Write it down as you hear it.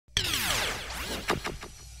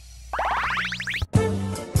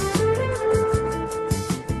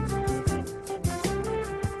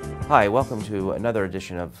Hi, welcome to another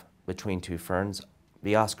edition of Between Two Ferns,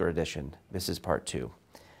 the Oscar edition. This is part 2.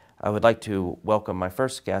 I would like to welcome my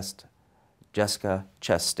first guest, Jessica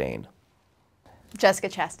Chastain. Jessica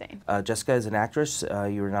Chastain. Jessica is an actress.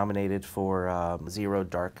 You were nominated for Zero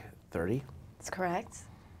Dark 30. That's correct.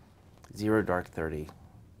 Zero Dark 30.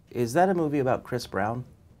 Is that a movie about Chris Brown?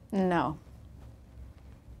 No.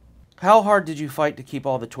 How hard did you fight to keep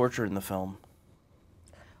all the torture in the film?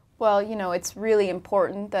 Well, you know, it's really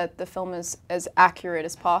important that the film is as accurate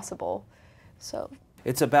as possible. So.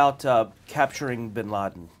 It's about capturing bin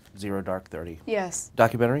Laden, Zero Dark 30. Yes.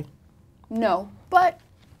 Documentary? No, but,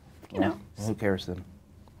 you know. Who cares then?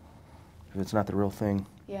 If it's not the real thing.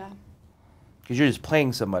 Yeah. Because you're just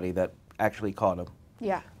playing somebody that actually caught him.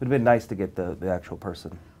 Yeah. It would have been nice to get the actual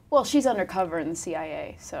person. Well, she's undercover in the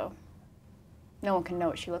CIA, so no one can know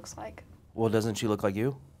what she looks like. Well, doesn't she look like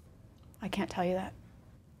you? I can't tell you that.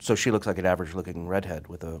 So she looks like an average-looking redhead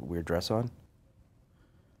with a weird dress on?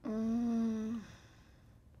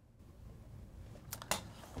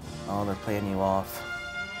 Oh, they're playing you off.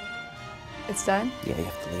 It's done? Yeah, you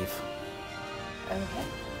have to leave. Okay.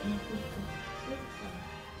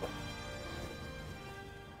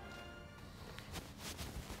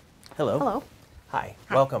 Hello. Hello. Hi.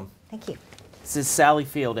 Hi. Welcome. Thank you. This is Sally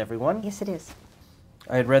Field, everyone. Yes, it is.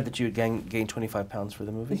 I had read that you had gained 25 pounds for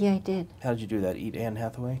the movie. Yeah, I did. How did you do that? Eat Anne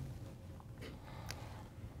Hathaway?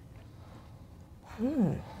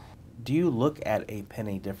 Do you look at a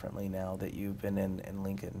penny differently now that you've been in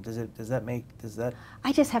Lincoln? Does that?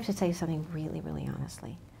 I just have to tell you something really, really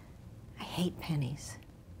honestly. I hate pennies.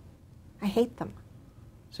 I hate them.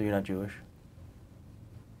 So you're not Jewish?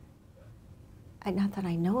 Not that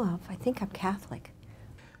I know of. I think I'm Catholic.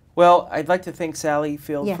 Well, I'd like to thank Sally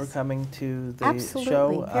Field Yes. for coming to the Absolutely.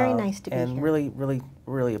 show. Very nice to be and here. really, really,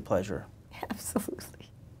 really a pleasure. Absolutely.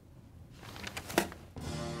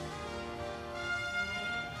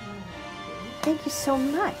 Thank you so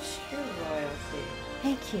much. Your royalty.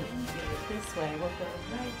 Thank you. This way. We'll go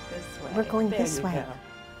right this way. We're going There this you way. go.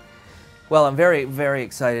 Well, I'm very, very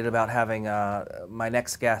excited about having my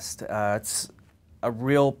next guest. It's a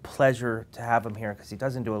real pleasure to have him here because he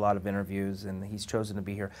doesn't do a lot of interviews and he's chosen to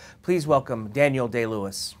be here. Please welcome Daniel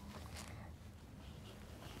Day-Lewis.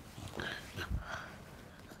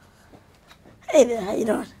 Hey there, how you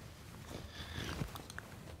doing?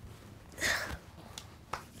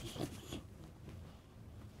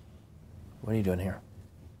 What are you doing here?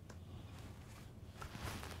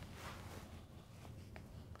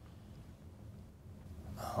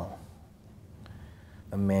 Oh.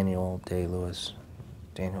 Emmanuel Day-Lewis.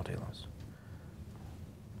 Daniel Day-Lewis.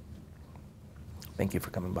 Thank you for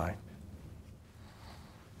coming by.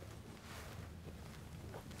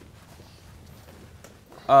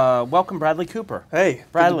 Welcome, Bradley Cooper. Hey,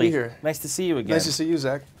 Bradley, good to be here. nice to see you again. Nice to see you,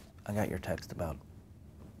 Zach. I got your text about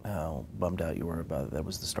how bummed out you were about that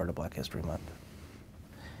was the start of Black History Month.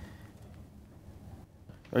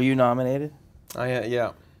 Are you nominated?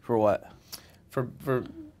 Yeah. For what? For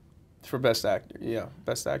best actor. Yeah,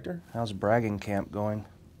 best actor. How's bragging camp going?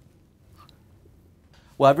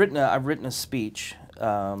 Well, I've written a speech.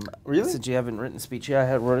 Really? Since you haven't written a speech, yeah,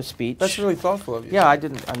 I wrote a speech. That's really thoughtful of you. Yeah, I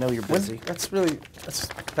didn't. I know you're busy.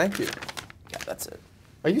 Thank you. Yeah, that's it.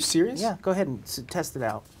 Are you serious? Yeah, go ahead and test it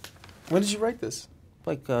out. When did you write this?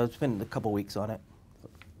 Like it's been a couple weeks on it.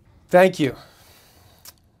 Thank you.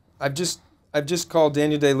 I've just called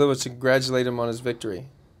Daniel Day-Lewis to congratulate him on his victory.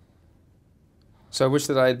 So I wish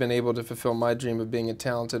that I had been able to fulfill my dream of being a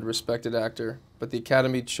talented, respected actor, but the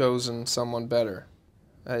Academy chosen someone better.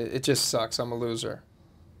 It just sucks. I'm a loser.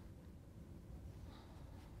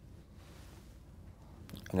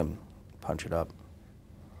 I'm gonna punch it up.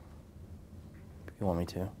 If you want me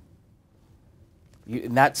to.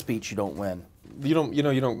 In that speech, you don't win. You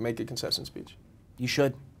don't make a concession speech. You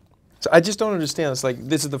should. So I just don't understand. It's like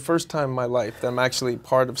this is the first time in my life that I'm actually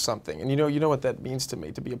part of something, and you know what that means to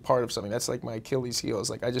me to be a part of something. That's like my Achilles heel. It's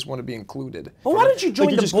like I just want to be included. Well, why don't you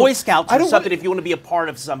join the Boy Scouts or something if you want to be a part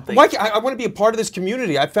of something? Why I want to be a part of this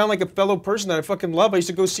community. I found like a fellow person that I fucking love. I used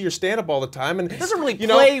to go see your stand-up all the time, and It doesn't really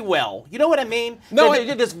play well. You know what I mean? No, they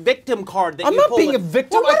did this victim card that I'm you not pull being a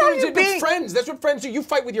victim. Well, I what thought are you it's being? friends. That's what friends do. You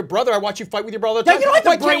fight with your brother. I watch you fight with your brother all the Yeah, time. you don't have to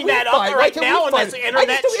Why can't bring we that up fight? Why right can't now we on fight? this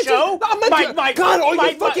internet show. God, all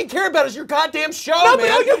you fucking care about is your goddamn show, No, but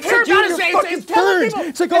man. all you care It's like about your fucking is telling Ferns. people-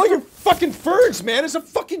 It's like all your fucking Ferns, man. It's a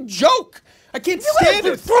fucking joke. I can't stand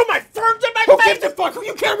it. Throw my Ferns in my Who face! gives a fuck?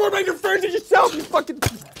 You care more about your Ferns than yourself, you fucking...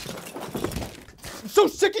 I'm so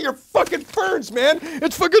sick of your fucking Ferns, man.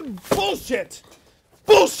 It's fucking bullshit.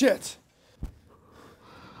 Bullshit.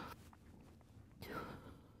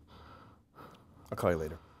 I'll call you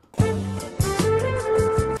later.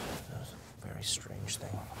 very strange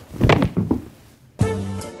thing.